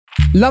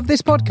Love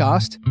this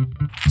podcast?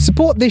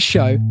 Support this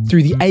show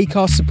through the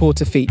Acast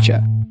supporter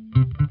feature.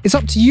 It's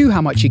up to you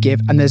how much you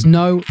give, and there's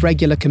no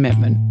regular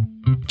commitment.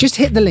 Just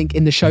hit the link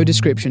in the show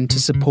description to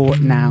support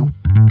now.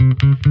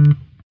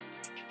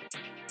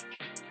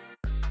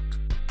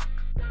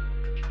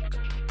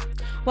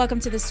 Welcome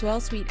to the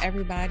Swell Suite,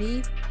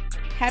 everybody.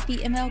 Happy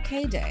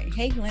MLK Day.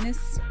 Hey,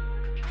 Glennis.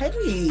 Hey,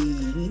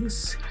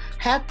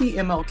 happy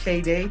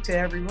MLK Day to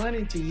everyone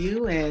and to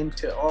you and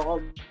to all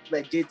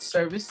that did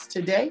service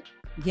today.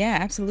 Yeah,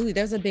 absolutely.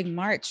 There was a big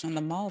march on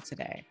the mall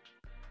today.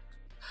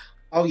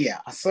 Oh yeah,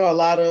 I saw a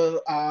lot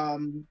of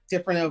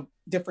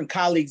different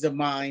colleagues of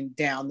mine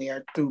down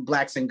there through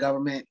Blacks in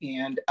Government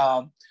and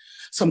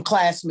some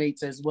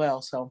classmates as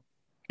well. So,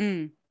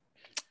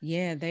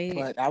 yeah,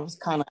 But I was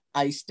kind of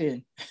iced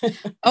in.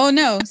 Oh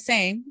no,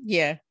 same.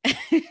 Yeah,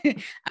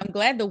 I'm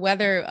glad the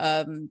weather,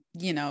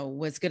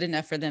 was good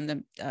enough for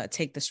them to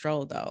take the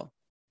stroll, though.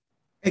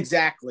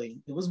 Exactly.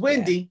 It was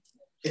windy. Yeah.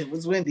 It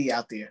was windy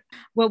out there.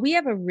 Well, we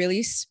have a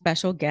really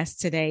special guest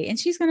today, and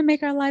she's going to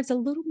make our lives a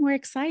little more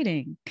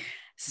exciting.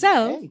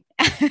 So,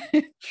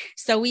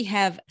 so we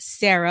have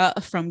Sarah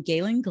from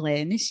Galen,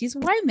 Glen. She's a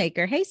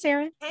winemaker. Hey,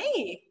 Sarah.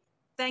 Hey,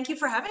 thank you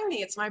for having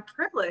me. It's my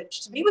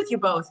privilege to be with you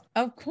both.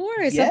 Of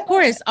course, of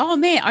course. Oh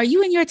man, are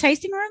you in your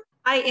tasting room?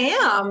 I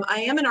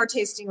am in our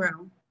tasting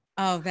room.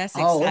 Oh, that's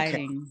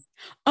exciting. Okay.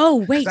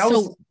 Oh, wait.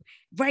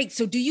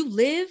 So do you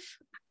live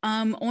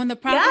on the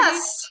property?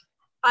 Yes.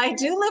 I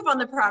do live on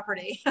the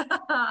property.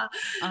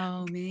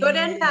 Oh man. Good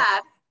and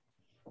bad.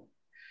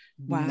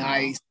 Wow.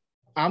 Nice.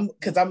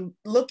 Because I'm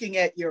looking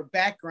at your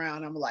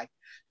background. I'm like,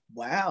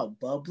 wow,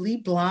 bubbly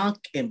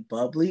blanc and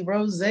bubbly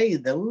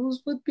rosé.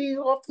 Those would be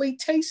awfully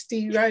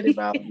tasty right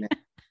about now.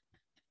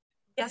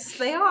 Yes,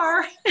 they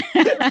are.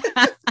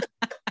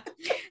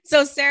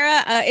 So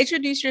Sarah,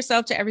 introduce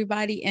yourself to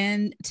everybody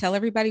and tell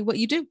everybody what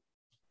you do.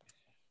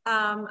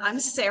 I'm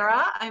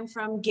Sarah. I'm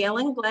from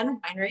Galen, Glen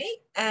Winery,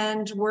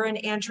 and we're in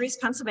Andrews,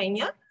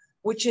 Pennsylvania,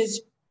 which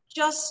is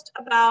just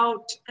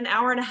about an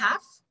hour and a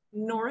half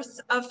north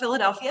of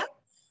Philadelphia.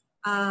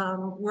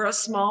 We're a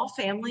small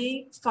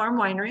family farm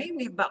winery.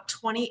 We have about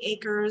 20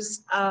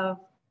 acres of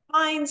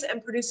vines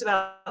and produce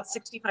about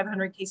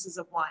 6,500 cases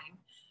of wine.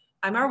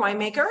 I'm our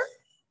winemaker.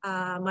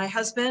 My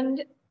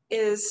husband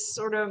is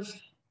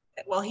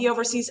he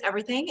oversees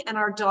everything, and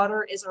our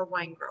daughter is our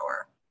wine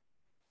grower.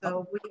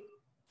 So we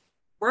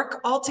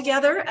work all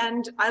together,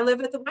 and I live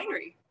at the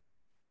winery.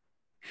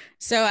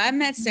 So I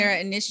met Sarah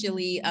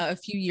initially a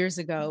few years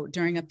ago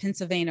during a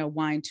Pennsylvania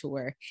wine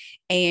tour.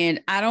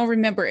 And I don't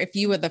remember if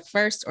you were the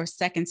first or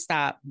second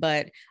stop,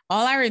 but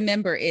all I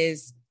remember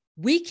is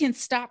we can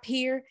stop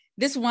here.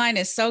 This wine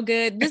is so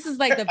good. This is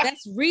like the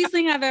best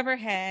Riesling I've ever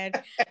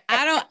had.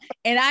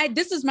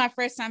 This is my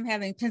first time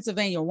having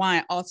Pennsylvania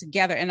wine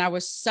altogether. And I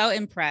was so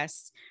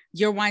impressed.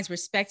 Your wines were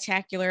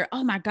spectacular.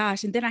 Oh my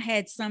gosh. And then I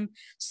had some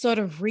sort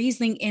of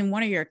Riesling in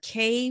one of your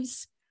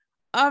caves.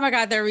 Oh my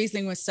God, that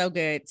Riesling was so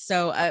good.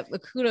 So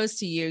kudos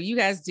to you. You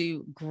guys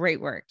do great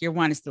work. Your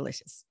wine is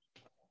delicious.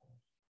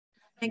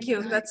 Thank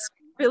you. That's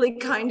really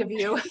kind of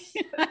you.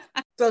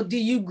 So do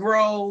you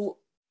grow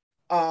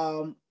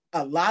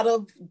a lot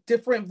of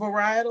different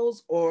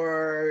varietals,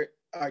 or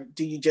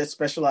do you just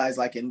specialize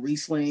like in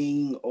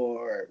Riesling,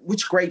 or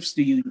which grapes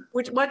do you?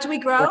 What do we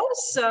grow?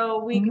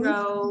 So we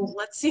grow,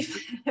 let's see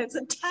if it's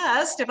a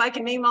test, if I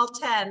can name all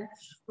 10.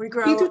 We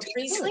grow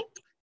Riesling.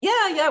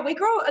 Yeah. We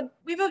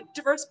have a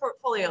diverse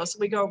portfolio. So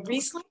we grow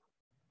Riesling,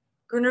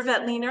 Gruner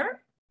Veltliner,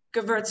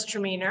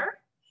 Gewürztraminer.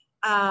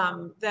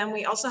 Then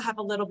we also have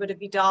a little bit of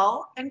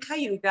Vidal and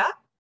Cayuga.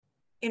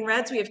 In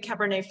reds, we have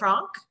Cabernet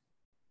Franc,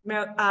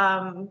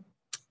 Cabernet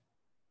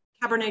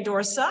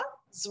Dorsa,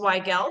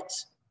 Zweigelt,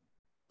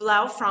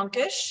 Blau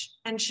Frankisch,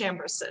 and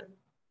Chamberson.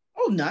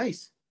 Oh,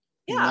 nice.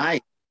 Yeah.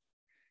 Nice.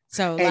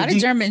 So a lot of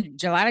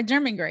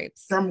German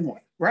grapes. German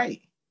wine,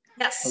 right.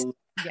 Yes.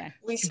 Yeah.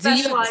 We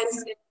specialize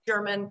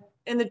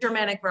in the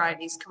Germanic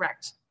varieties,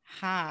 correct.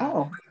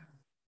 Oh,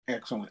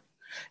 excellent.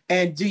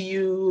 And do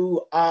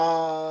you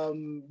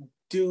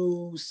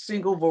do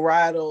single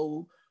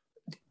varietal?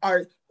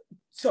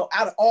 So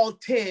out of all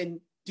 10,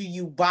 do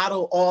you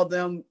bottle all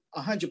them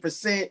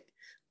 100%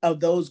 of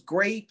those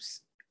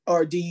grapes,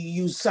 or do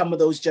you use some of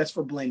those just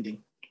for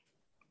blending?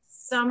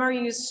 Some are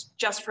used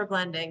just for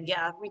blending.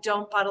 Yeah, we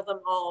don't bottle them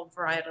all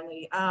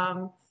varietally.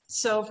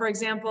 So for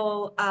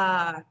example,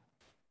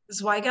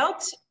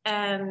 Zweigelt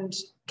and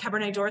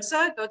Cabernet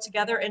Dorsa go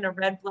together in a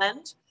red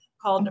blend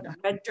called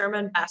Red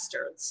German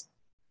Bastards.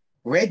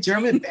 Red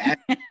German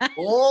Bastards.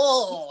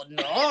 Oh,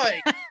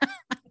 nice.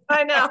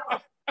 I know.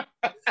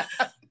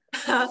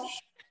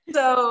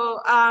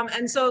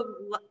 So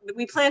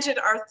we planted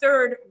our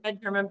third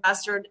Red German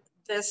Bastard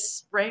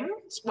last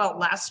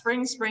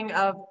spring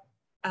of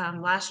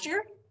last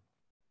year.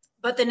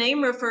 But the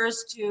name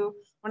refers to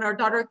when our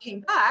daughter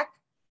came back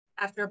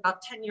after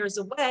about 10 years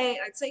away,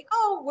 I'd say,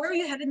 oh, where are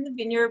you headed in the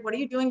vineyard? What are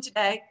you doing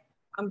today?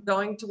 I'm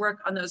going to work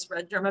on those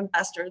Red German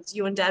Bastards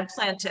you and Dad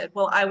planted.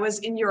 Well, I was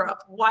in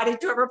Europe. Why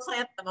did you ever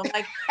plant them? I'm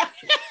like,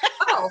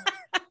 oh,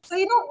 So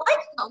you don't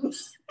like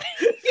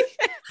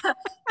them.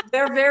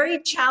 They're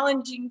very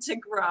challenging to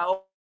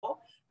grow.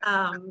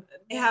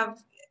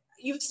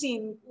 You've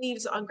seen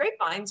leaves on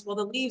grapevines. Well,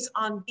 the leaves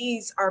on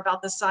these are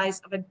about the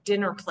size of a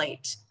dinner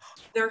plate.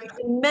 They're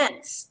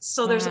immense.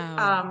 So there's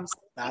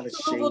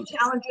removal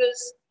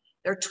challenges.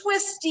 They're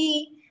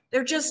twisty.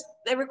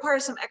 They require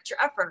some extra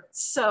effort.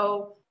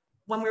 So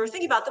when we were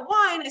thinking about the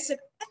wine, I said,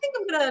 I think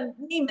I'm going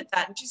to name it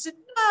that. And she said,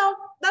 no,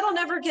 that'll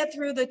never get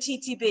through the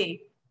TTB.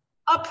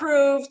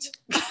 Approved.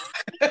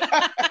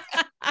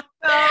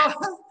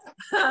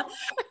 So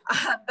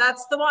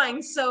that's the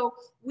wine. So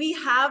we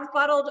have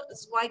bottled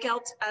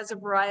Zweigelt as a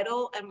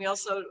varietal, and we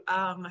also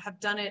have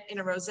done it in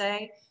a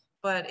rosé,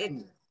 but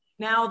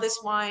now this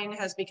wine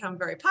has become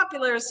very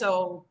popular.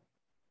 So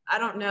I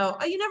don't know.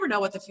 You never know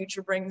what the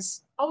future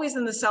brings. Always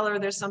in the cellar,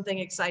 there's something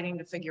exciting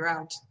to figure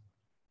out.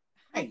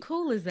 How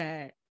cool is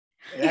that?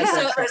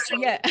 Yeah.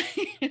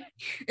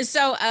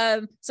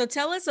 So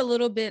tell us a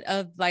little bit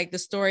of like the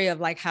story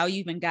of like how you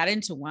even got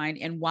into wine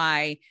and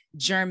why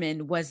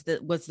German was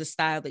the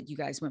style that you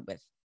guys went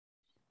with.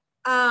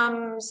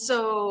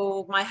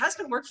 So my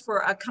husband worked for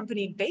a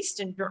company based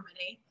in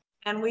Germany,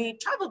 and we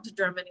traveled to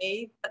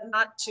Germany, but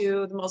not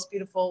to the most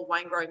beautiful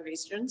wine growing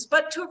regions,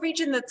 but to a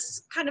region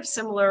that's kind of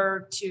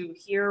similar to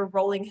here,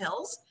 rolling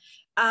hills.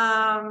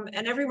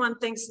 And everyone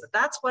thinks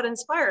that's what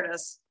inspired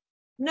us.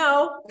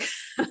 No,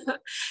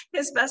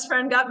 his best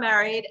friend got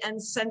married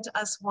and sent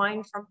us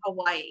wine from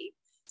Hawaii.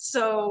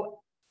 So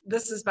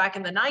this is back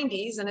in the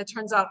 90s, and it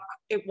turns out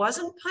it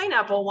wasn't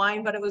pineapple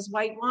wine, but it was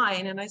white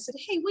wine. And I said,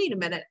 hey, wait a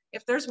minute.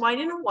 If there's wine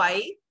in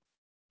Hawaii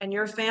and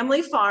your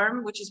family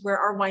farm, which is where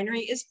our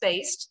winery is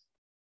based,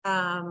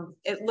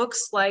 it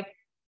looks like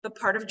the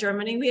part of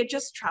Germany we had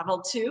just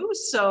traveled to.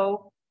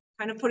 So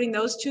kind of putting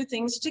those two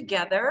things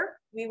together,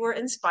 we were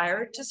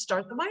inspired to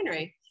start the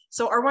winery.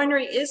 So our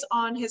winery is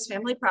on his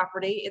family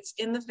property. It's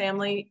in the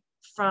family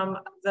from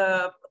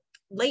the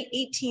late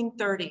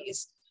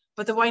 1830s,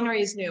 but the winery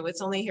is new. It's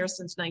only here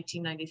since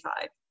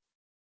 1995.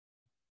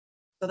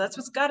 So that's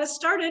what's got us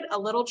started, a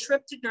little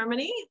trip to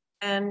Germany.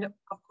 And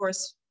of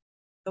course,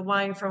 the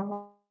wine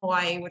from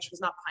Hawaii, which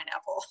was not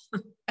pineapple.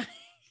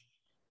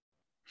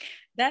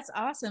 That's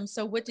awesome.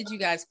 So what did you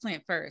guys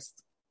plant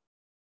first?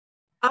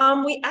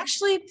 We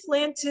actually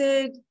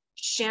planted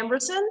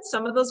Chambourcin.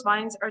 Some of those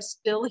vines are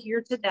still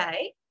here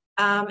today.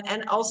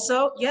 And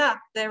also, yeah,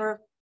 they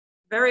were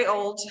very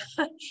old,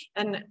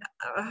 and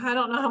I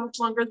don't know how much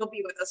longer they'll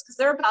be with us because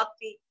they're about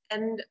the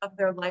end of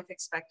their life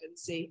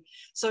expectancy.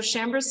 So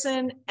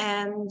Chambourcin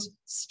and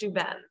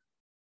Steuben.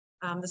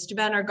 The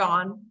Steuben are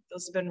gone.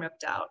 Those have been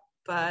ripped out.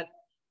 But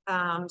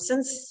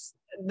since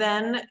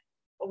then,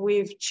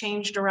 we've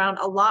changed around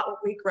a lot what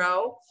we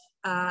grow.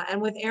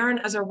 And with Erin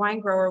as our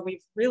wine grower,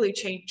 we've really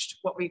changed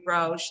what we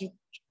grow.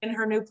 In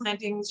her new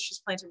plantings, she's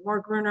planted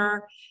more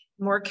Gruner,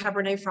 more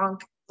Cabernet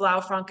Franc,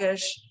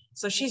 Blaufränkisch.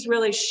 So she's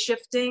really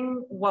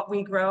shifting what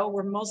we grow.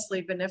 We're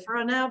mostly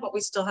vinifera now, but we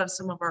still have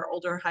some of our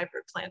older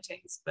hybrid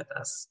plantings with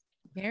us.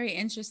 Very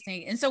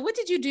interesting. And so what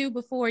did you do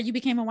before you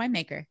became a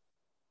winemaker?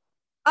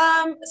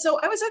 So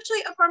I was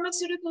actually a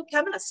pharmaceutical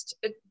chemist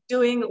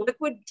doing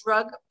liquid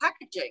drug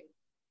packaging.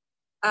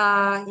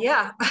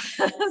 Yeah.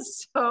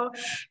 So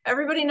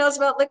everybody knows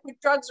about liquid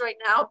drugs right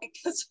now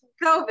because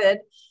of COVID.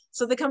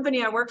 So the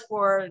company I work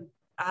for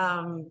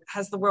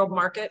has the world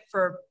market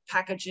for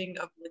packaging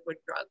of liquid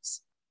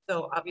drugs.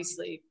 So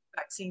obviously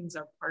vaccines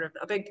are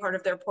a big part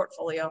of their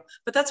portfolio,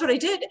 but that's what I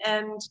did.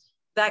 And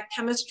that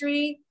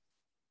chemistry,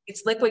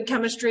 it's liquid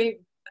chemistry,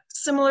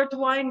 similar to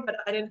wine, but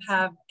I didn't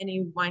have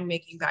any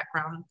winemaking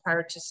background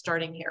prior to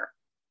starting here.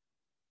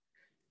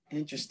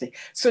 Interesting.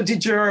 So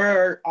did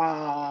your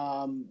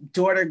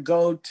daughter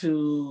go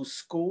to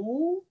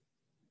school?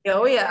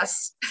 Oh,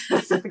 yes.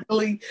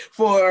 Specifically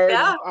for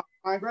yeah.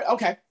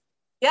 Okay.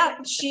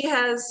 Yeah, she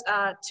has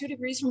 2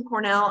 degrees from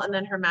Cornell, and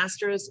then her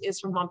master's is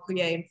from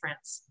Montpellier in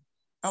France.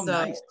 Oh, so,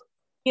 nice.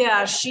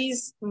 Yeah,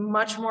 she's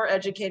much more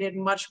educated,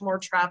 much more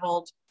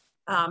traveled,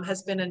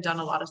 has been and done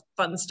a lot of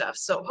fun stuff.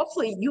 So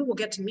hopefully you will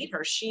get to meet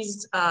her.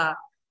 She's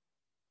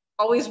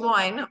always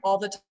wine all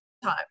the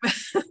time.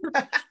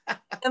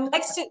 And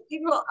likes to,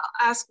 people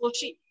ask, well,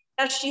 she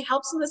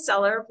helps in the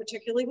cellar,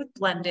 particularly with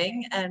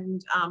blending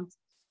and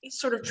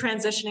sort of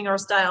transitioning our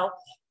style,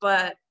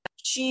 but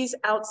she's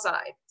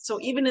outside. So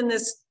even in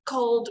this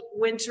cold,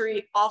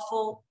 wintry,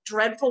 awful,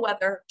 dreadful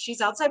weather,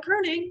 she's outside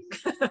pruning.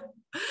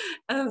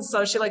 And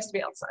so she likes to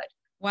be outside.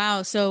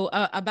 Wow. So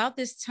about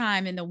this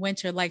time in the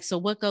winter, so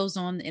what goes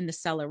on in the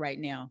cellar right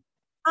now?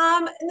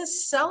 In the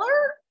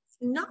cellar,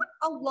 not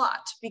a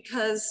lot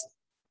because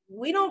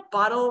we don't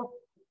bottle.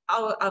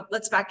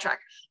 Let's backtrack.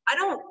 I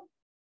don't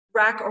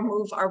rack or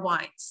move our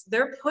wines.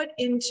 They're put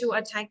into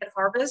a tank at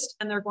harvest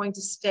and they're going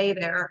to stay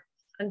there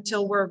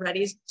until we're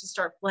ready to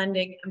start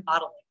blending and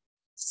bottling.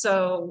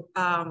 So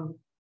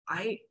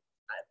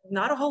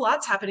not a whole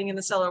lot's happening in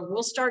the cellar.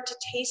 We'll start to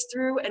taste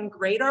through and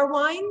grade our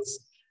wines.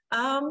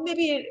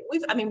 Maybe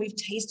we've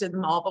tasted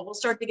them all, but we'll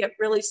start to get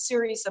really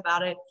serious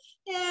about it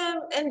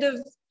end of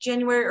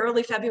January,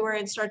 early February,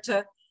 and start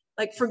to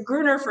Like for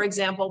Gruner, for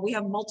example, we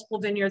have multiple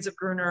vineyards of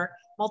Gruner,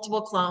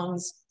 multiple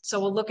clones. So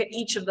we'll look at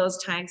each of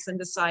those tanks and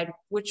decide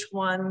which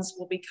ones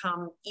will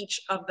become each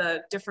of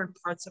the different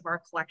parts of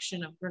our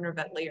collection of Gruner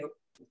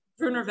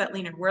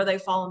Veltliner, where they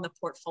fall in the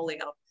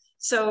portfolio.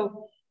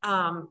 So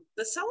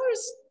the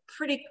cellar's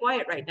pretty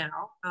quiet right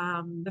now.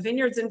 The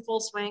vineyard's in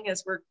full swing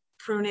as we're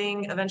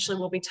pruning. Eventually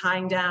we'll be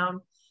tying down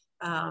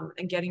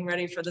and getting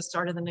ready for the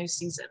start of the new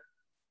season.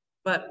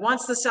 But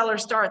once the cellar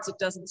starts, it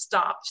doesn't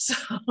stop.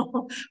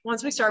 So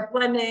once we start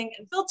blending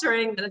and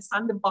filtering, then it's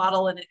time to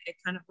bottle, and it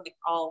kind of like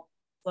all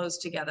flows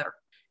together.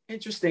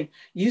 Interesting.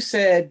 You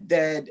said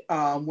that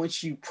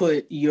once you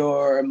put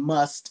your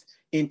must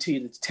into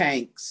the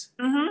tanks,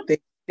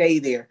 they stay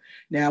there.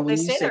 Now, when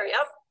they stay there,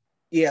 yep.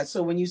 Yeah.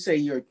 So when you say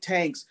your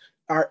tanks,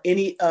 are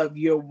any of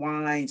your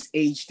wines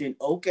aged in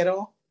oak at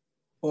all,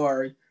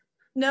 or?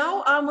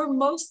 No, we're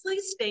mostly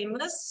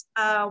stainless.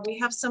 We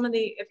have some of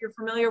the, if you're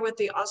familiar with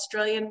the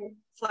Australian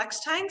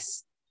flex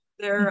tanks,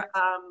 they're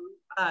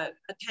a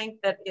tank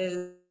that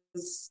is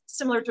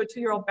similar to a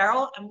 2-year-old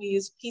barrel, and we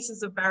use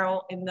pieces of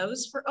barrel in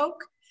those for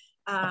oak.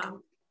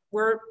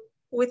 We're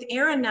with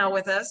Erin now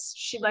with us.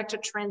 She'd like to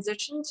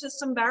transition to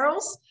some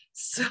barrels.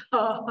 So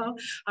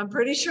I'm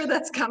pretty sure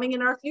that's coming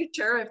in our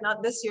future, if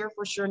not this year,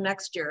 for sure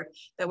next year,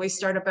 that we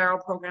start a barrel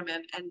program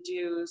and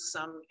do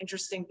some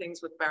interesting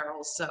things with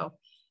barrels. So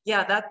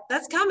yeah,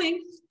 that's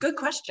coming. Good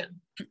question.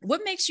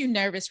 What makes you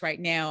nervous right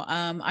now?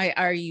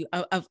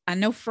 I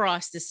know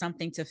frost is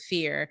something to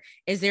fear.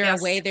 Is there a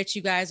way that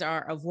you guys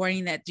are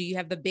avoiding that? Do you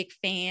have the big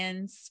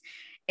fans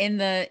in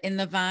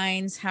the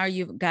vines? How are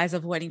you guys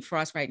avoiding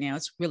frost right now?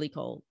 It's really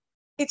cold.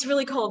 It's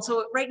really cold.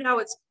 So right now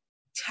it's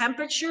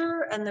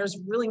temperature, and there's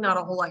really not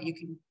a whole lot you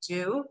can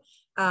do.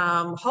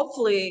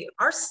 Hopefully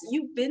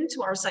you've been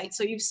to our site,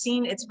 so you've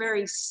seen it's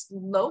very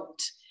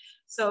sloped.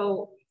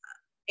 So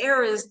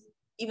air is,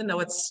 even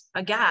though it's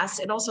a gas,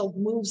 it also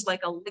moves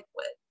like a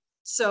liquid.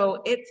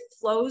 So it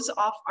flows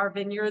off our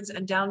vineyards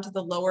and down to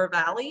the lower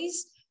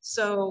valleys.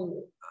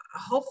 So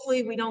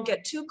hopefully we don't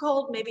get too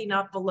cold, maybe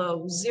not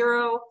below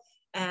 0,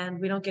 and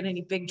we don't get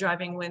any big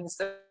driving winds.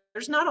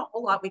 There's not a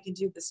whole lot we can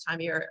do this time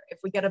of year. If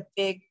we get a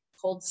big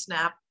cold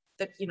snap,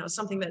 that,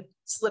 something that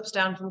slips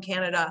down from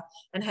Canada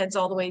and heads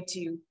all the way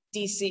to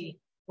DC,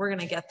 we're going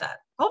to get that.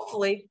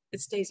 Hopefully it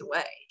stays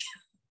away.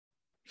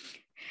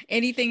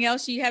 Anything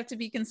else you have to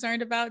be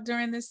concerned about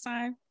during this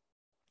time?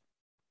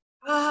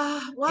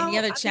 Any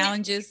other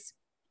challenges?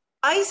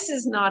 Ice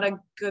is not a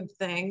good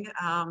thing.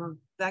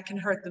 That can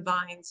hurt the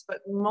vines, but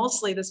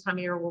mostly this time of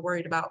year, we're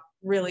worried about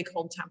really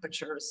cold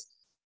temperatures.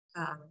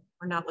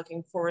 We're not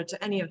looking forward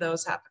to any of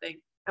those happening.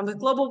 And with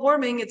global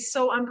warming, it's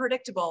so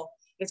unpredictable.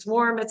 It's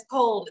warm, it's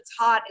cold, it's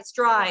hot, it's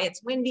dry,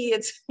 it's windy,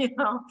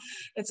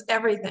 it's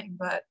everything.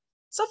 But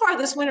so far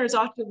this winter is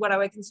off to what I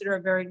would consider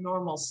a very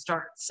normal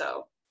start.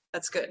 So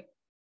that's good.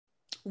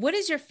 What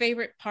is your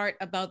favorite part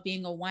about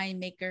being a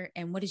winemaker,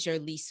 and what is your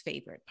least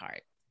favorite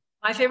part?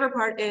 My favorite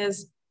part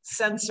is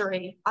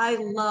sensory. I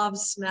love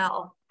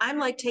smell. I'm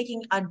like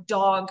taking a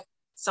dog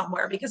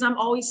somewhere because I'm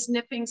always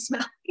sniffing,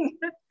 smelling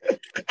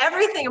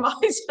everything. I'm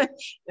always,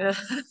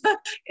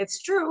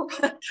 it's true.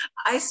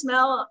 I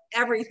smell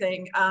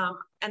everything.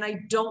 And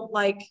I don't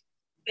like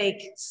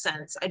fake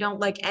scents. I don't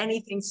like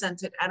anything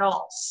scented at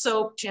all.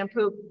 Soap,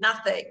 shampoo,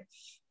 nothing.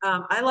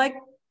 I like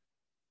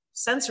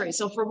sensory.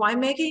 So for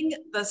winemaking,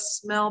 the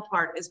smell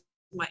part is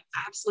my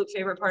absolute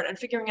favorite part, and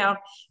figuring out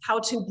how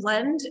to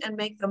blend and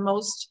make the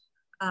most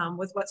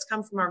with what's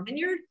come from our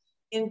vineyard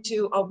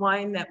into a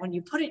wine that when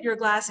you put it in your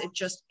glass, it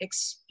just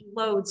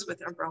explodes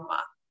with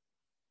aroma.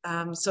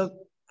 So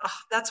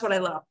that's what I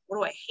love. What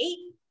do I hate?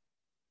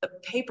 The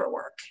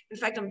paperwork. In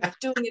fact, I'm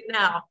doing it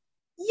now.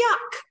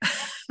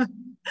 Yuck.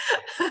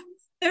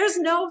 There's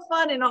no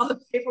fun in all the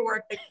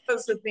paperwork that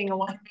goes with being a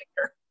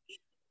winemaker.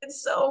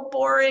 It's so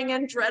boring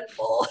and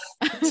dreadful.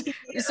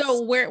 Yes.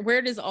 So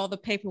where does all the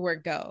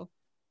paperwork go?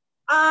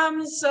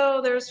 So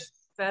there's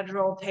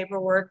federal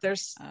paperwork,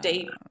 there's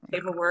state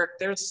paperwork,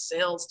 there's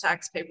sales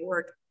tax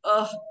paperwork.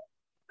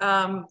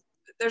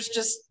 There's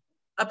just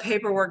a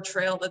paperwork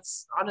trail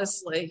that's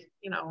honestly,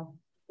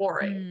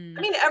 boring.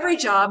 I mean, every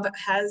job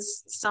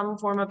has some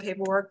form of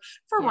paperwork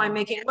for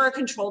winemaking or a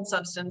controlled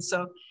substance.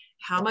 So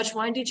how much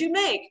wine did you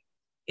make?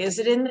 Is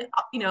it in,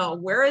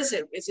 where is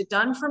it? Is it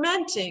done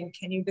fermenting?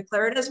 Can you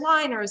declare it as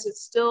wine, or is it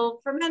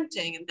still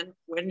fermenting? And then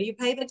when do you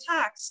pay the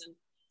tax and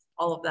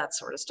all of that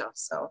sort of stuff?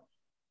 So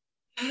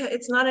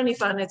it's not any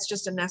fun. It's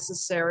just a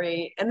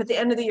necessary. And at the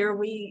end of the year,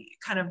 we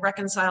kind of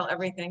reconcile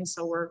everything.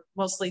 So we're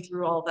mostly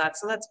through all of that.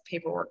 So that's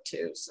paperwork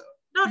too. So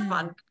not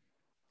fun.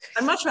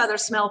 I'd much rather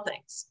smell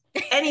things,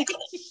 anything,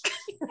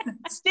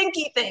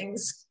 stinky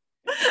things,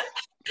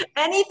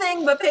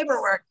 anything but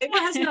paperwork. Paper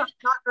has not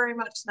very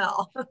much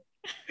smell.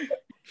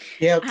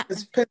 Yeah,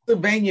 because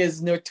Pennsylvania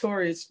is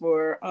notorious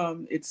for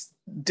its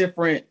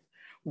different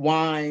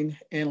wine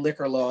and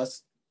liquor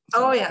laws.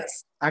 So oh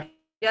yes, I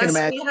can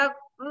imagine. We have.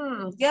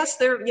 Yes,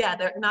 they're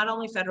not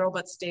only federal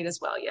but state as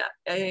well. Yeah.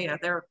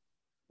 They're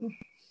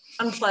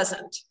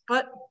unpleasant,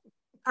 but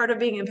part of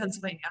being in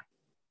Pennsylvania.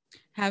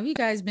 How have you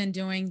guys been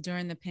doing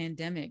during the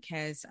pandemic?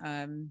 Has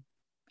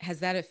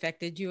that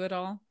affected you at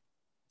all?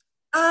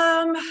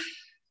 Um,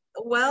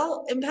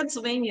 well, in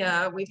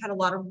Pennsylvania, we've had a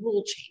lot of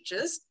rule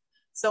changes.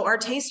 So our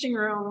tasting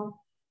room,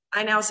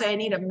 I now say I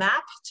need a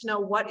map to know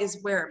what is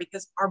where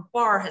because our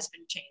bar has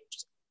been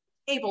changed.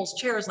 Tables,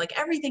 chairs, like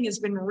everything has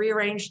been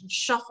rearranged and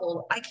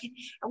shuffled. I can't,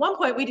 at one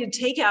point we did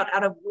takeout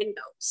out of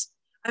windows.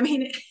 I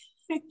mean,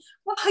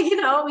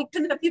 well, we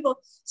couldn't have people.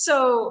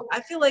 So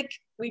I feel like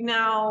we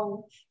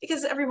now,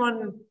 because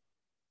everyone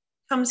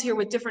comes here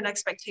with different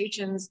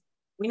expectations,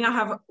 we now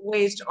have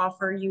ways to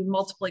offer you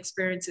multiple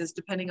experiences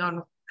depending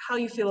on how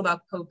you feel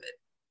about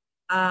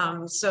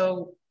COVID.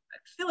 So I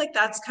feel like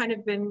that's kind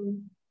of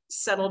been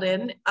settled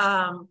in.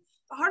 The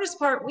hardest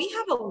part, we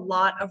have a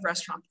lot of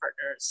restaurant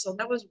partners. So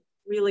that was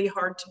really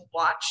hard to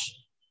watch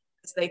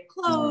as they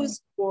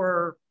closed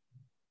or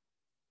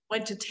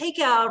went to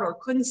takeout or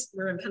couldn't,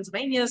 we're in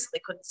Pennsylvania, so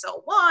they couldn't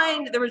sell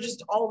wine. There were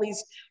just all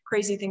these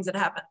crazy things that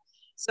happened.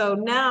 So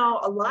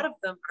now a lot of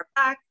them are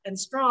back and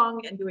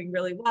strong and doing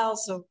really well.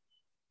 So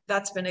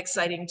that's been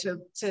exciting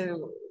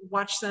to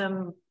watch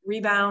them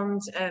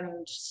rebound,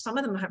 and some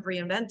of them have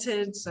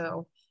reinvented.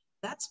 So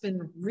that's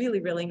been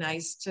really, really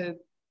nice to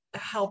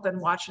help and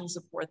watch and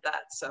support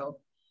that. So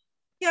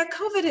yeah,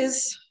 COVID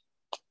is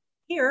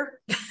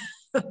here.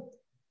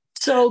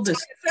 So the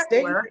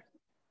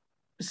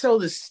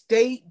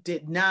state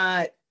did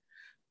not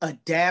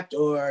adapt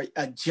or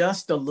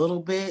adjust a little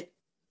bit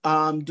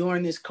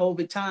during this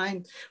COVID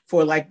time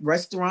for like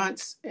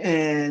restaurants,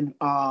 and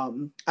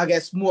I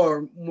guess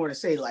more to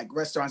say like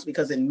restaurants,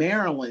 because in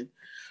Maryland,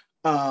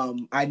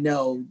 I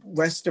know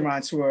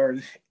restaurants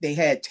they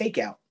had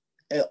takeout.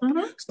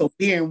 So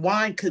beer and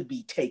wine could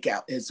be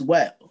takeout as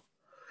well.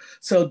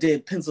 So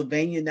did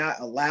Pennsylvania not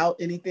allow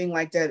anything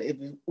like that?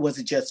 Was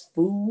it just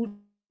food,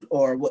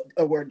 or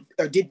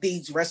did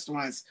these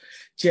restaurants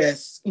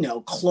just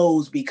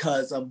close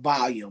because of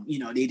volume?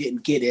 They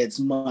didn't get as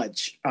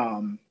much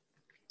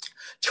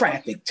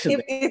traffic to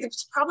them. It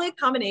was probably a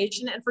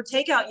combination. And for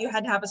takeout, you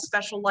had to have a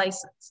special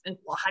license. And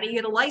well, how do you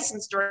get a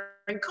license during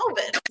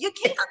COVID? You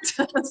can't.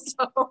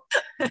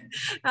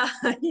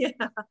 Yeah.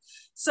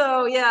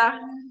 So yeah.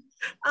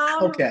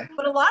 Okay.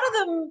 But a lot of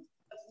them,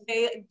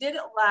 they did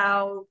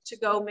allow to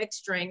go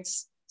mixed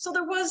drinks. So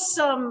there was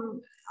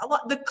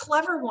the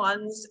clever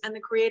ones and the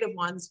creative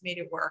ones made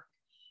it work.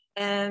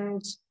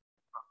 And,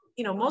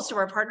 most of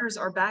our partners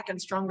are back and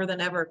stronger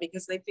than ever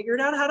because they figured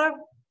out how to,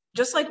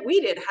 just like we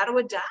did, how to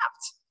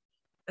adapt,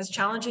 as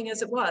challenging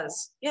as it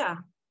was. Yeah.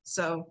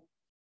 So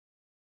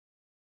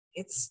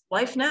it's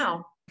life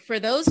now. For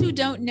those who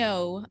don't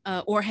know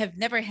or have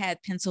never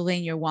had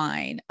Pennsylvania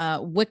wine,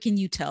 what can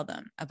you tell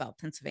them about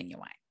Pennsylvania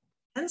wine?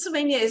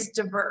 Pennsylvania is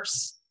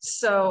diverse.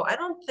 So I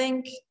don't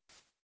think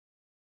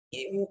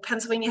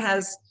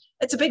Pennsylvania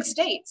it's a big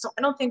state. So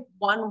I don't think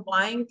one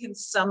wine can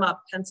sum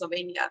up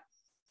Pennsylvania.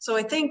 So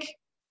I think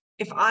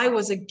if I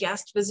was a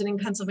guest visiting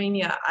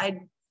Pennsylvania, I'd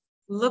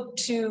look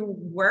to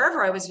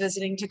wherever I was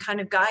visiting to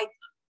kind of guide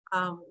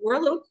them. We're a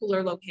little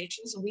cooler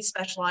location, so we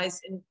specialize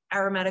in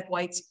aromatic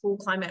whites, cool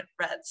climate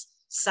reds.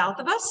 South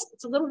of us,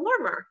 it's a little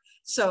warmer.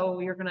 So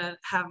you're going to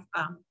have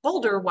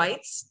bolder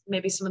whites,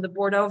 maybe some of the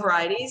Bordeaux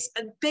varieties,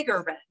 and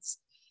bigger reds.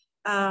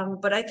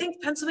 But I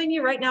think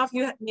Pennsylvania right now, if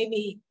you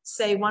maybe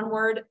say one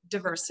word,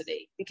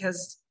 diversity,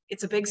 because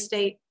it's a big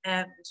state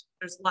and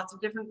there's lots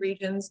of different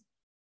regions.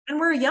 And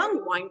we're a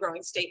young wine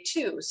growing state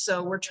too.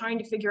 So we're trying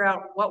to figure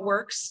out what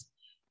works.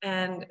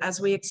 And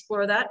as we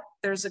explore that,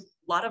 there's a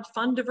lot of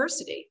fun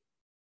diversity.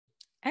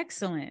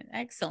 Excellent.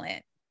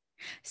 Excellent.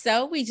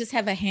 So we just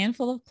have a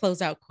handful of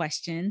closeout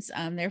questions.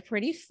 They're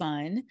pretty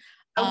fun.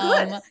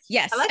 Oh, good.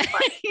 Yes. I like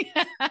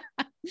fun.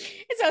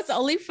 So it's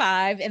only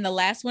 5. And the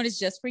last one is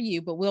just for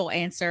you, but we'll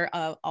answer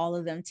all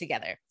of them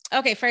together.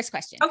 Okay. First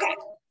question. Okay.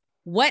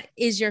 What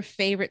is your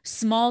favorite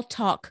small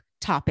talk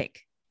topic?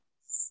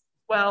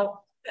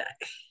 Well,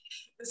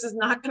 this is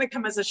not going to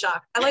come as a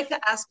shock. I like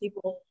to ask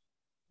people,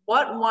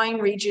 what wine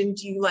region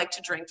do you like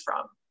to drink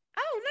from?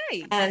 Oh,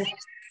 nice. And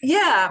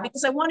yeah,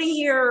 because I want to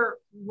hear,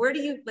 where do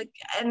you like,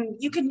 and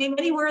you can name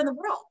anywhere in the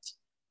world.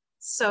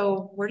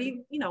 So where do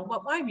you,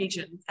 what wine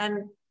region?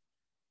 And,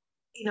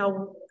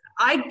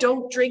 I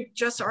don't drink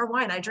just our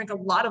wine. I drink a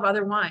lot of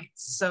other wines.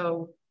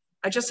 So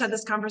I just had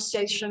this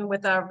conversation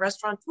with a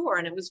restaurateur,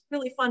 and it was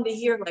really fun to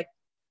hear, like,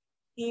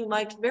 he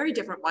liked very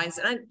different wines.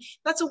 And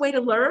that's a way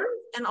to learn.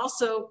 And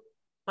also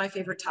my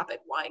favorite topic,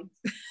 wine.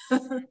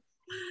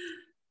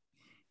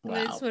 Wow.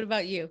 Liz, what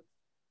about you?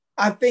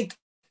 I think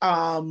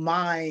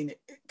mine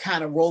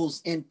kind of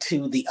rolls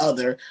into the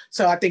other.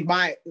 So I think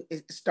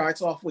it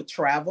starts off with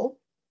travel.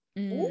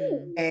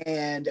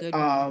 And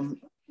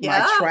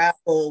my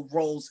travel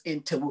rolls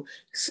into,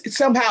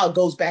 somehow it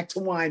goes back to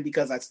wine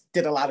because I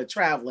did a lot of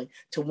traveling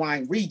to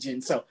wine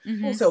region. So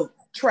so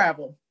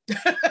travel.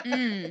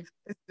 It's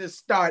the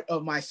start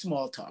of my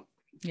small talk.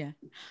 Yeah.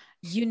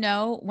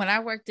 When I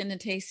worked in the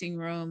tasting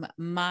room,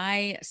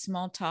 my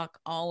small talk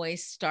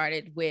always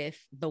started with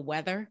the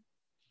weather.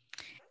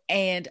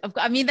 And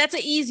I mean, that's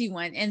an easy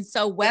one. And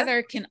so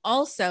weather can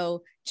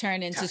also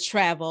turn into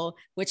travel,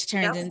 which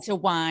turns into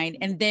wine.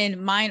 And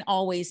then mine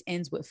always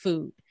ends with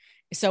food.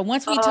 So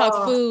once we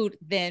talk food,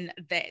 then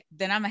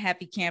I'm a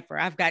happy camper.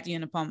 I've got you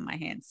in the palm of my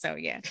hand. So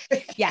yeah.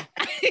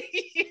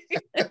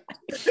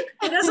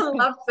 Who doesn't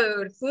love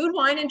food? Food,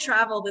 wine, and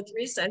travel, the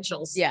three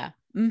essentials. Yeah.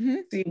 Mm-hmm.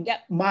 See,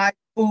 my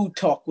food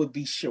talk would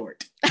be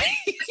short.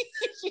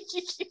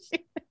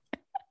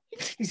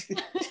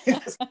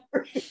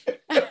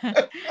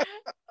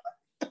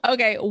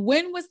 Okay.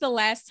 When was the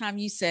last time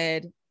you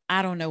said,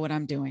 I don't know what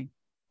I'm doing?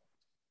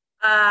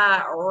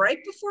 Right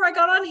before I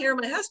got on here,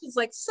 my husband's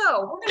like,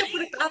 so we're going to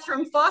put a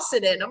bathroom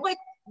faucet in. I'm like,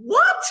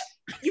 what?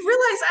 You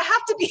realize I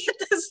have to be at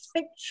this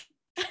thing?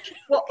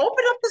 Well,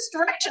 open up this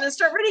direction and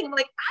start reading. I'm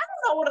like, I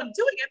don't know what I'm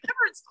doing. I've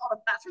never installed a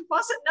bathroom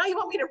faucet. Now you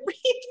want me to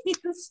read the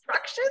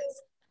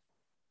instructions?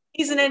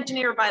 He's an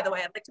engineer, by the way.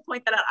 I'd like to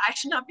point that out. I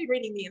should not be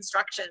reading the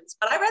instructions,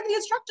 but I read the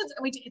instructions.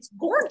 I mean, it's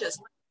gorgeous.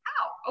 I'm like,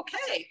 wow,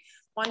 okay.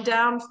 1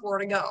 down, 4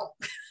 to go.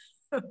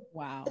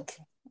 Wow.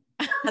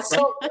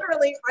 So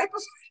literally right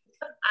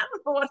before, I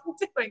don't know what I'm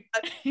doing,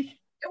 but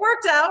it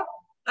worked out.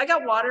 I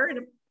got water in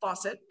a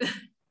faucet.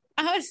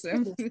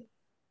 Awesome.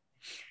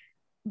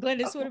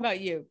 Glennis, what about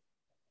you?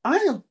 I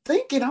am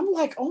thinking, I'm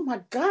like, oh my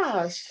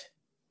gosh.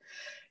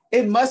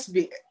 It must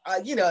be,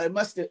 I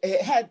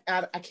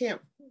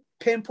can't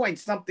pinpoint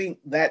something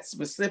that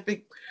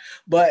specific,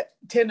 but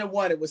 10 to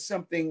 1, it was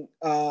something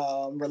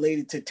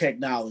related to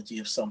technology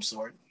of some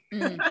sort.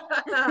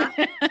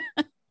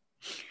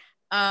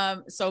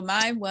 So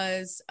mine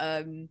was,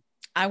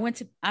 I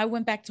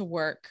went back to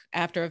work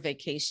after a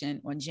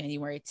vacation on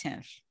January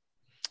 10th.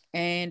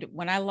 And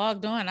when I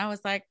logged on, I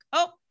was like,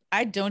 oh,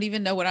 I don't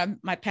even know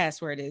what my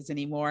password is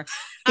anymore.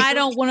 I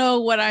don't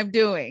know what I'm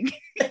doing.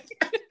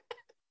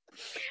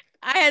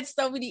 I had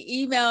so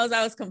many emails.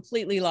 I was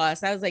completely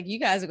lost. I was like, you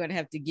guys are going to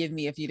have to give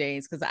me a few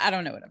days because I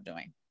don't know what I'm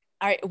doing.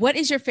 All right. What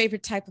is your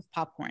favorite type of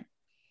popcorn?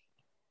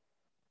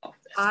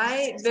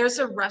 There's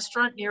a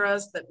restaurant near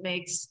us that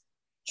makes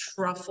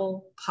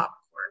truffle popcorn.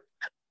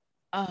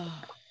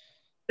 Oh,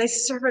 they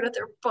serve it at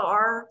their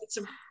bar.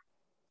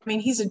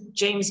 He's a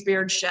James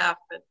Beard chef,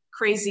 but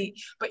crazy.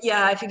 But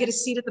yeah, if you get a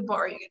seat at the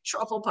bar, you get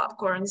truffle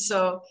popcorn.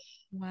 So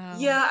wow.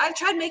 Yeah, I've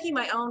tried making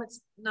my own. It's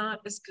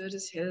not as good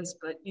as his,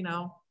 but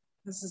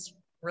this is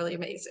really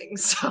amazing.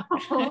 So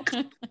yeah,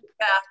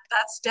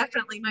 that's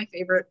definitely my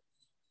favorite.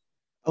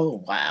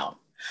 Oh, wow.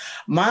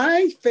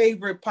 My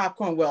favorite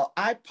popcorn, well,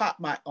 I pop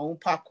my own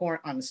popcorn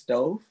on the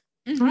stove.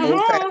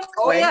 Mm-hmm.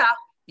 Oh, yeah.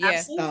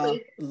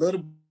 Absolutely. A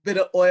little bit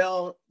of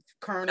oil,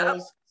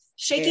 kernels.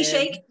 Shaky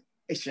shake.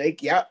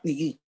 Shake, yep.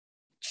 Yep.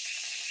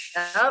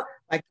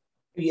 Like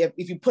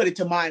if you put it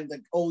to mine,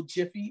 like old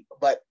Jiffy,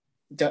 but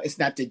it's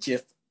not the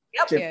Jif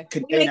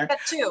container. We make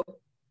that too.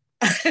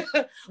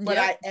 But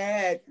I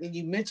add, when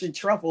you mentioned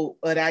truffle,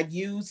 what I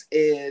use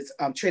is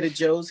Trader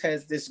Joe's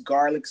has this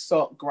garlic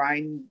salt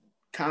grind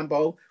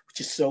combo, which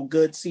is so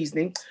good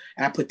seasoning.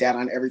 And I put that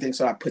on everything.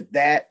 So I put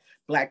that,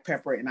 black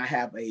pepper, and I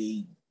have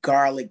a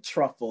garlic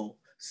truffle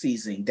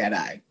seasoning that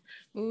I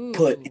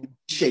put and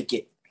shake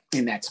it.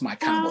 And that's my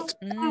combo.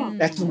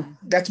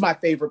 That's my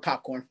favorite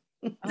popcorn.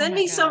 Send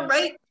me some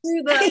right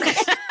through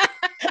the...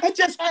 I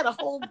just had a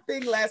whole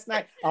thing last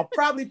night. I'll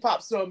probably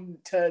pop some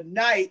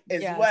tonight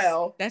as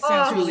well. That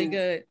sounds really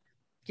good.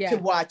 Yeah. To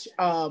watch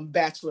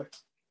Bachelor.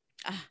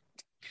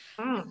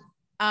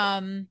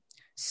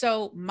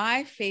 So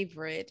my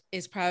favorite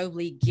is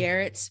probably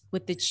Garrett's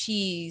with the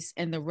cheese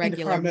and the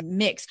regular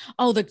mix.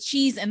 Oh, the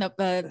cheese and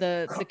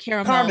the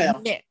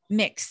caramel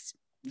mix.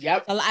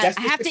 Yep. So I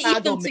have to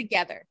eat them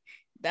together.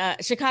 The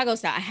Chicago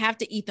style. I have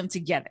to eat them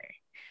together.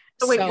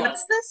 So wait,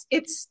 what's this?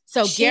 It's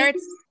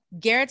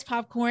Garrett's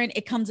popcorn.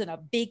 It comes in a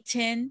big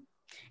tin.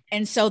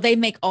 And so they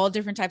make all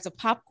different types of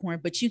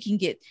popcorn, but you can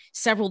get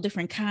several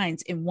different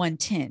kinds in one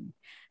tin.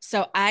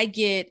 So I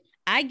get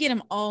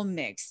them all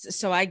mixed.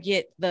 So I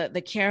get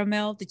the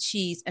caramel, the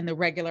cheese, and the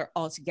regular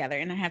all together.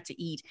 And I have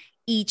to eat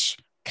each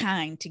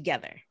kind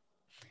together.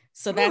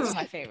 So that's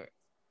my favorite.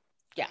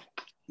 Yeah.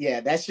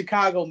 Yeah, that's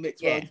Chicago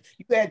mix. Yeah. Well,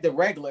 you had the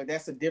regular,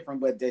 that's a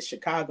different, but the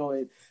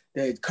Chicago,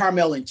 the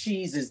caramel and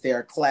cheese is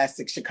their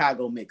classic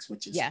Chicago mix,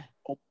 which is,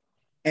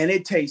 and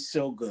it tastes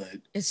so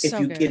good. It's if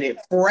you get it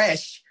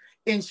fresh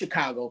in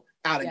Chicago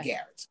out of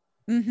Garrett's.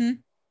 Mm-hmm.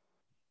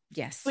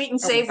 Yes. Sweet and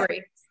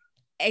savory.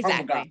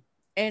 Exactly.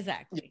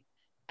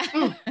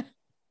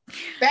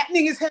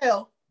 Fattening as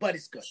hell, but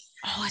it's good.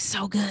 Oh, it's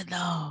so good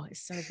though.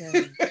 It's so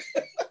good.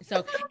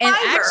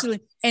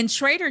 And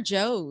Trader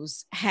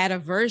Joe's had a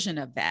version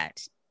of that.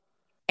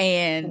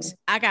 And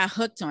I got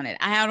hooked on it.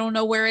 I don't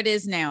know where it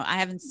is now. I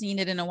haven't seen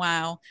it in a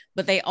while,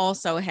 but they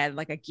also had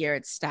like a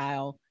Garrett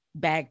style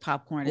bag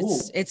popcorn.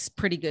 It's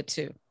pretty good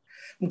too.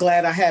 I'm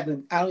glad I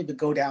don't even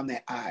go down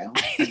that aisle.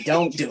 I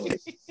don't do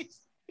it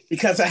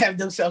because I have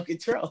no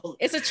self-control.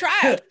 It's a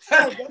trial.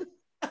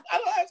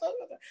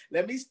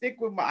 Let me stick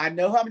with I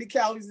know how many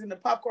calories in the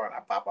popcorn. I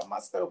pop on my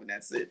stove and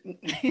that's it.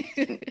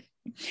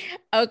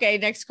 Okay,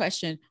 next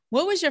question.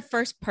 What was your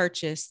first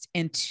purchase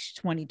in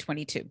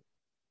 2022?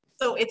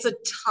 So it's a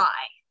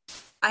tie.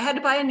 I had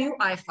to buy a new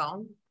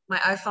iPhone. My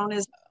iPhone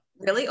is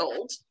really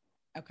old.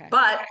 Okay.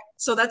 But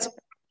so that's,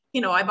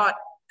 I bought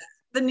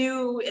the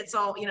new, it's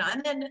all,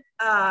 and then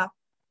I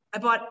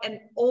bought an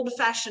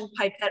old-fashioned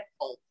pipette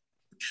bulb.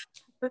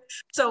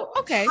 So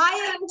okay.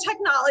 High-end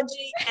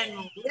technology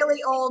and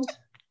really old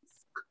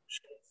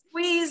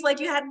squeeze like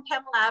you had in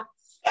Chem Lab,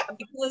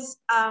 because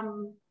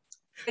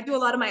I do a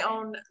lot of my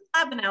own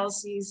lab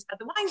analyses at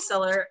the wine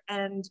cellar,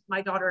 and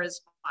my daughter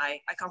is I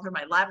call her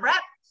my lab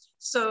rat.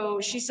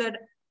 So she said,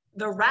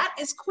 the rat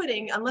is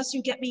quitting unless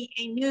you get me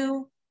a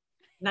new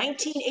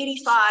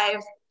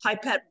 1985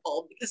 pipette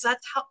bulb, because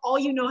that's all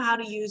you know how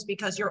to use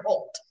because you're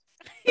old.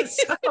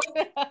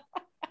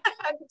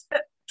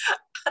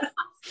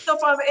 So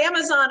from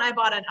Amazon, I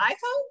bought an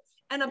iPhone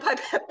and a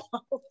pipette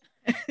bulb.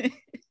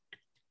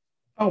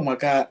 Oh my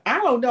God. I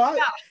don't know.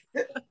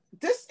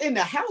 This in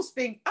the house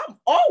thing, I'm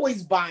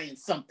always buying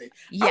something.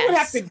 Yes. I would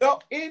have to go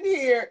in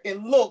here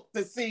and look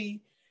to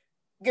see,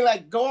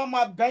 go on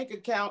my bank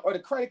account or the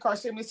credit card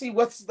statement to see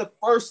what's the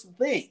first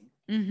thing.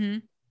 Mm-hmm.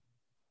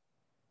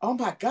 Oh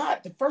my God,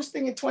 the first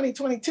thing in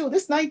 2022,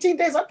 this 19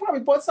 days, I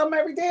probably bought something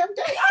every damn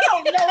day. I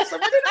don't know. So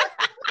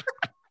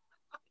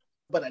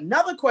but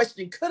another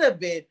question could have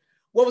been,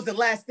 what was the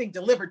last thing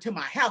delivered to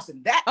my house?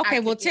 And that okay,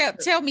 well,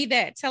 tell me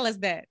that. Tell us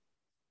that.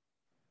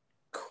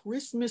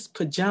 Christmas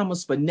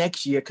pajamas for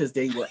next year because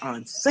they were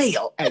on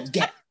sale at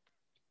Gap.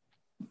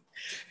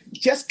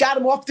 Just got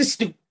them off the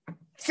stoop.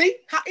 See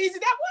how easy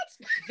that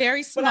was?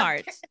 Very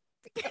smart.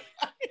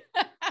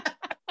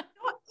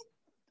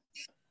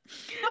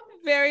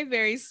 Very,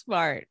 very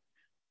smart.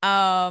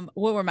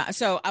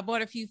 So I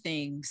bought a few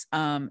things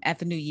at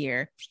the new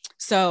year.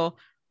 So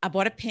I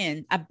bought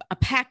a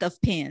pack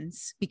of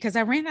pens because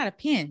I ran out of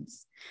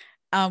pens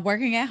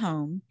working at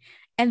home.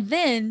 And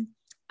then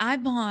I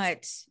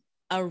bought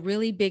a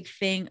really big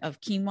thing of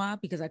quinoa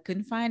because I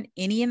couldn't find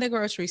any in the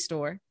grocery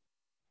store.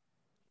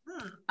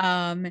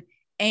 And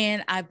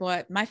I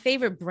bought my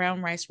favorite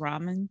brown rice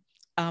ramen.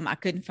 I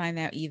couldn't find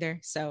that either.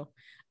 So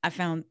I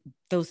found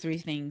those 3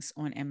 things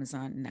on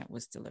Amazon and that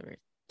was delivered.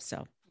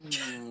 So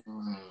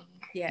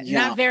yeah,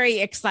 not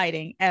very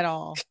exciting at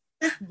all,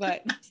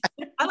 but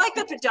I like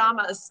the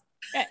pajamas.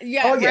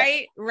 Yeah,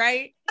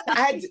 right.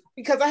 I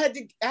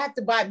had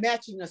to buy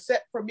matching, a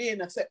set for me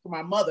and a set for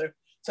my mother.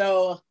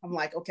 So I'm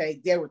like, okay,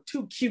 there were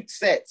 2 cute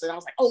sets. And I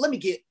was like, oh, let me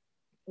get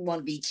one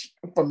of each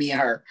for me and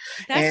her.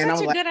 That's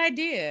such a good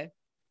idea.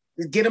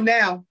 Get them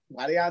now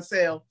while they're on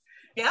sale.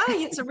 Yeah,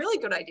 it's a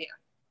really good idea.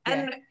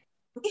 And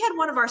we had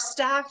one of our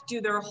staff do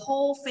their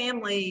whole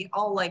family,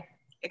 all like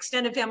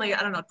extended family,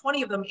 I don't know,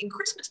 20 of them in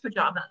Christmas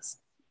pajamas.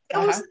 It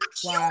was the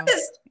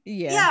cutest.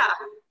 Yeah.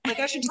 Like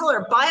I should tell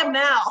her, buy them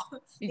now.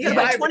 You gotta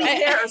buy 20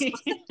 pairs.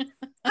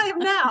 Buy them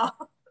now.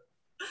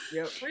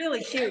 Yep.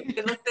 Really cute.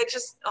 They look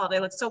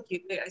so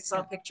cute. I saw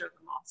a picture of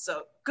them all.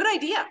 So good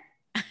idea.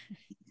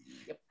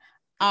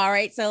 All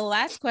right. So the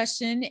last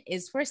question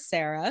is for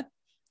Sarah.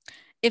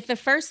 If the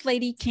first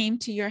lady came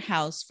to your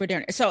house for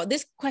dinner, so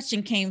this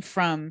question came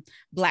from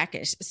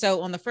Blackish.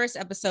 So on the first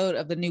episode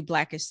of the new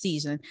Blackish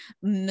season,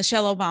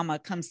 Michelle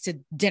Obama comes to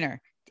dinner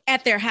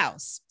at their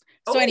house.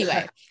 So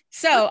anyway,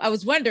 so I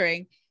was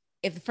wondering,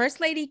 if the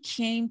first lady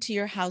came to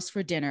your house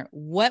for dinner,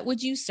 what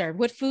would you serve?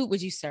 What food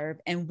would you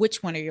serve? And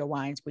which one of your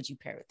wines would you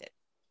pair with it?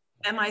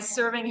 Am I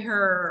serving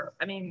her?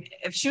 I mean,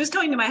 if she was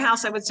coming to my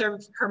house, I would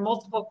serve her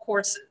multiple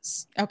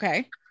courses.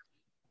 Okay.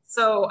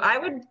 So I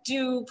would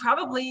do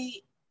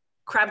probably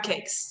crab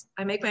cakes.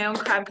 I make my own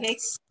crab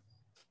cakes,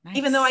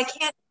 even though I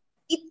can't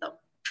eat them.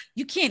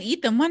 You can't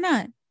eat them? Why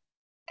not?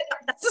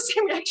 That's the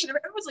same reaction.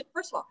 Everyone's like,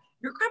 first of all,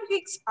 your crab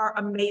cakes are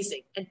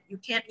amazing and you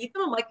can't eat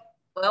them. I'm like,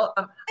 well,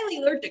 I'm highly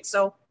allergic,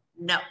 so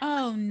no.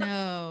 Oh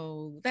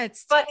no, but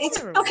terrible.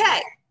 It's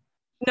okay.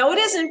 No, it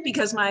isn't,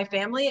 because my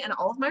family and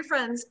all of my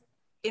friends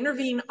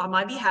intervene on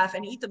my behalf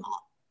and eat them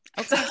all.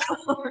 Okay.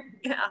 So,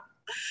 yeah.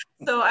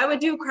 So I would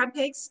do crab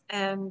cakes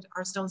and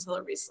our stone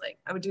cellar Riesling.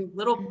 I would do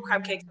little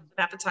crab cakes as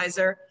an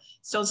appetizer,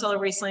 stone cellar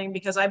Riesling,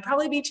 because I'd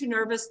probably be too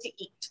nervous to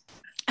eat.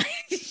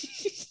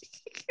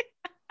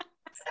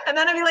 And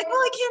then I'd be like, well,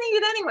 I can't eat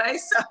it anyway,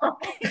 so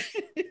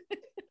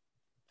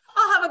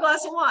I'll have a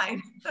glass of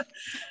wine.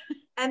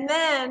 And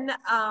then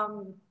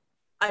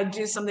I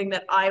do something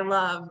that I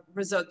love,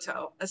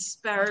 risotto,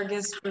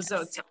 asparagus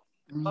risotto.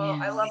 Oh,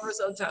 I love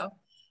risotto.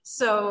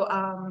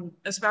 So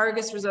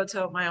asparagus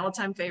risotto, my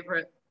all-time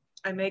favorite.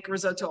 I make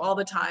risotto all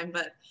the time,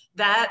 but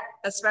that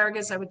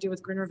asparagus I would do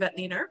with green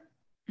Veltliner.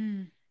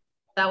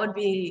 That would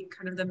be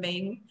kind of the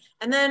main.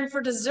 And then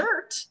for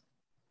dessert,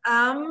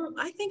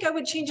 I think I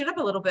would change it up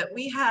a little bit.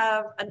 We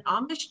have an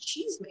Amish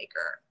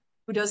cheesemaker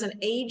who does an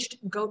aged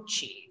goat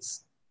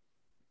cheese.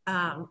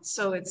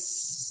 So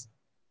it's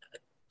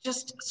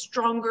just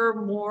stronger,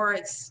 more,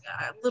 it's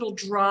a little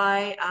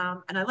dry.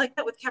 And I like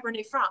that with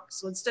Cabernet Franc.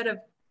 So instead of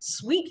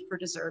sweet for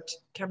dessert,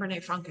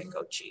 Cabernet Franc and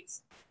goat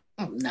cheese.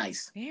 Oh,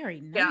 nice.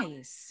 Very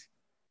nice.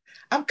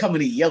 I'm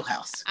coming to your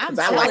house. I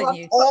like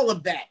you. all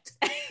of that.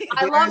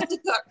 I love to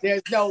cook.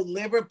 There's no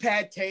liver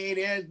pate.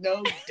 There's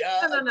no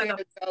duck. No. No.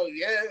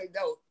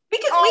 We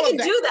can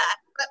do that.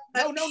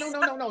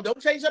 No.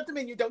 Don't change up the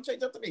menu. Don't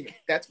change up the menu.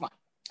 That's fine.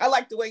 I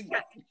like the way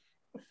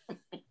you.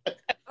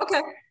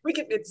 Okay, we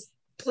can.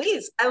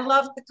 Please. I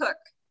love to cook.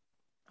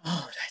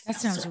 Oh, that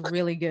sounds so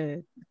really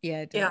good.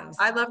 Yeah, it does. Yeah,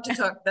 I love to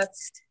cook.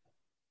 That's.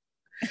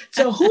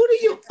 So who do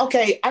you?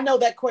 Okay, I know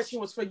that question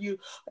was for you,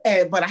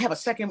 but I have a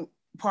second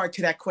part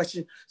to that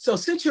question. So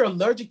since you're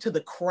allergic to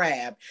the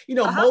crab,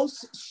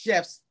 most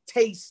chefs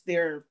taste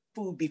their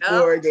food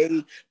before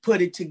they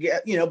put it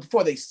together,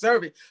 before they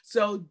serve it.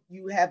 So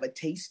you have a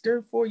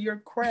taster for your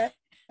crab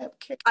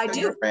cake? I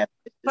do,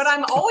 but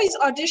I'm always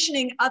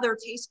auditioning other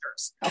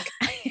tasters.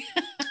 Okay.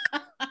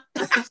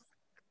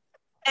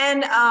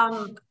 And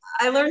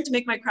I learned to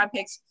make my crab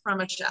cakes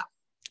from a chef.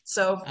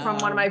 So from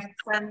one of my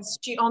friends,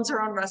 she owns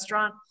her own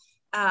restaurant.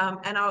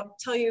 And I'll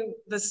tell you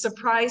the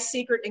surprise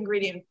secret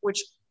ingredient,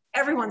 which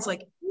everyone's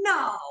like,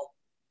 no,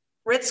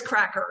 Ritz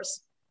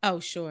crackers. Oh,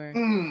 sure.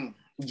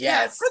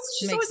 Yes.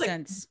 Makes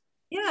sense.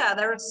 Yeah,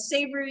 they're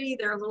savory.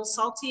 They're a little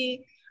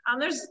salty.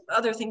 There's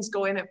other things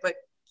go in it, but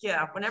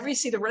yeah, whenever you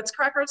see the Ritz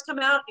crackers come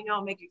out,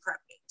 I'm making crab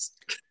cakes.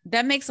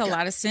 That makes a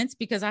lot of sense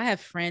because I have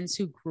friends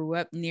who grew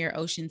up near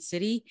Ocean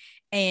City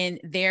and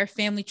their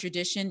family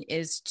tradition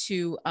is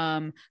to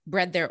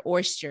bread their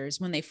oysters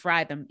when they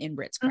fry them in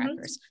Ritz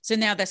crackers. So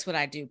now that's what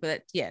I do.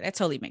 But yeah, that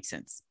totally makes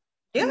sense.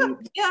 Yeah.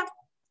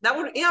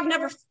 I've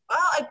never,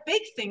 I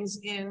bake things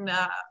in,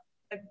 I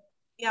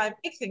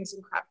bake things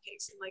in crab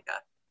cakes in like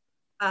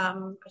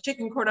a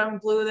chicken cordon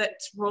bleu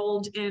that's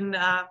rolled in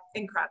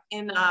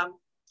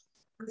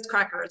Ritz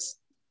crackers.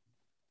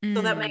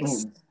 So that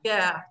makes,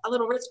 a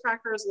little Ritz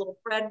crackers, a little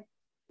bread,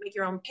 make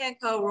your own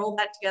panko, roll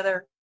that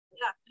together.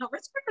 Yeah,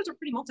 Ritz crackers are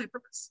pretty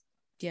multi-purpose.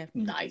 Yeah.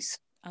 Nice.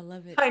 I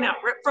love it. I know.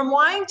 From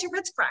wine to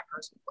Ritz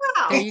crackers.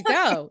 Wow. There you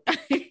go.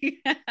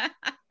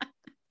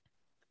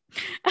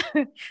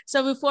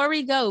 So before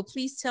we go,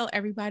 please tell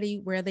everybody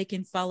where they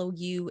can follow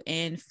you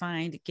and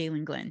find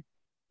Galen Glen.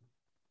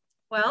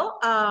 Well,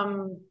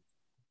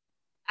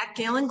 at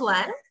Galen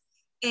Glen.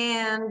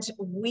 And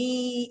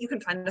you can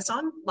find us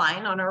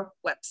online on our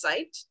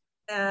website.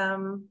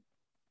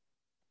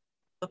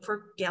 Look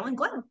for Galen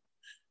Glen.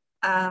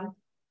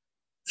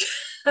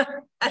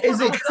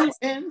 Is it two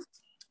ends?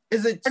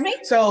 Is it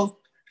so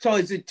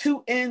is it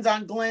two ends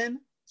on Glen?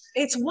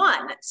 It's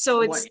one.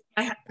 So it's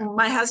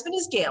my husband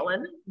is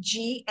Galen,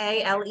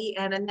 Galen,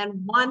 and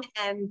then one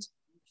end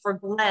for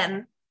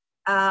Glen,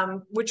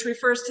 which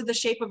refers to the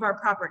shape of our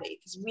property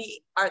because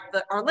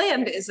our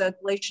land is a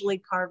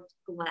glacially carved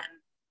glen.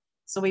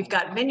 So we've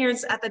got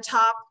vineyards at the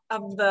top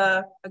of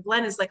a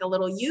glen is like a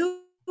little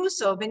U.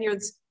 So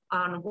vineyards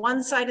on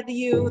one side of the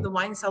U, the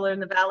wine cellar in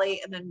the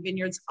valley, and then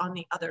vineyards on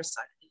the other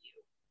side of the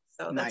U.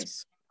 So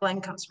that's where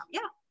Glen comes from.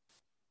 Yeah.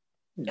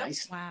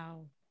 Nice.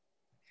 Wow.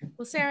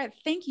 Well, Sarah,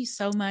 thank you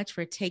so much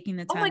for taking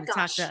the time to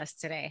talk to us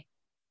today.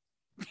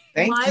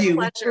 Thank you.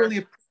 Pleasure. We really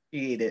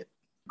appreciate it.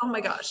 Oh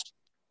my gosh.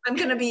 I'm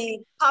going to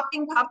be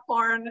popping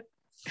popcorn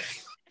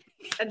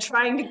and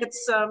trying to get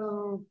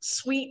some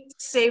sweet,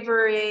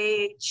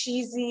 savory,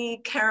 cheesy,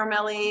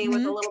 caramelly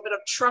with a little bit of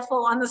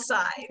truffle on the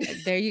side.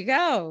 There you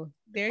go.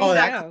 There you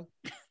go.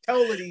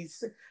 Totally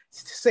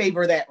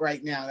savor that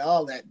right now.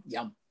 All that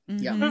yum.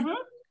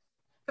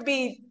 Could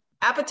be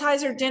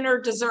appetizer, dinner,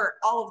 dessert,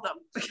 all of them.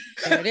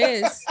 There it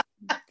is.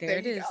 There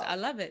it is. Go. I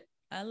love it.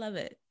 I love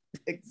it.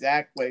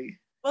 Exactly.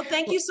 Well,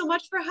 thank you so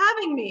much for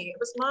having me. It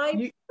was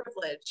my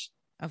privilege.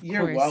 Of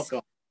You're course.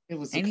 welcome. It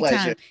was a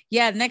pleasure.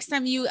 Yeah, next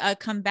time you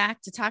come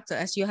back to talk to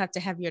us, you'll have to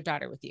have your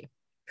daughter with you.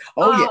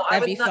 Oh yeah,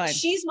 that'd be fun.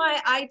 She's my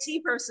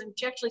IT person.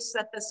 She actually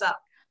set this up.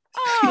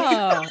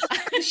 Oh,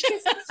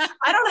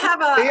 I don't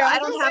have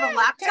a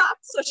laptop,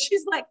 so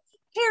she's like,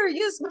 "Here,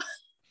 use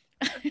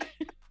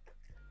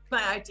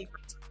my IT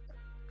person."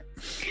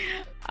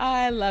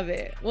 I love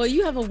it. Well,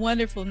 you have a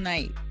wonderful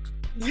night.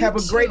 Have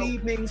a great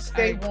evening.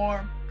 Stay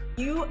warm.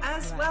 You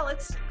as well.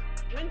 It's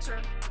winter.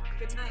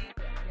 Good night.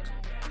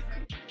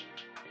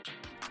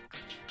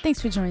 Thanks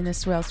for joining us,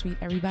 Swell Suite,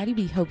 everybody.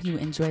 We hope you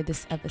enjoyed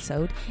this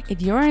episode.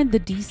 If you're in the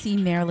DC,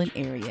 Maryland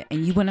area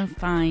and you want to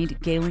find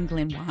Galen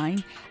Glen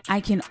wine, I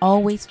can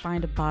always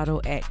find a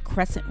bottle at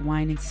Crescent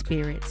Wine and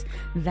Spirits.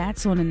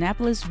 That's on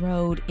Annapolis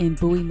Road in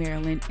Bowie,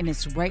 Maryland, and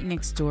it's right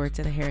next door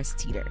to the Harris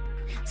Teeter.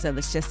 So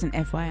that's just an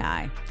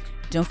FYI.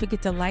 Don't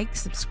forget to like,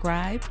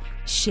 subscribe,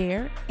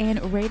 share,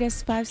 and rate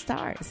us 5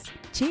 stars.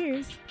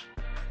 Cheers.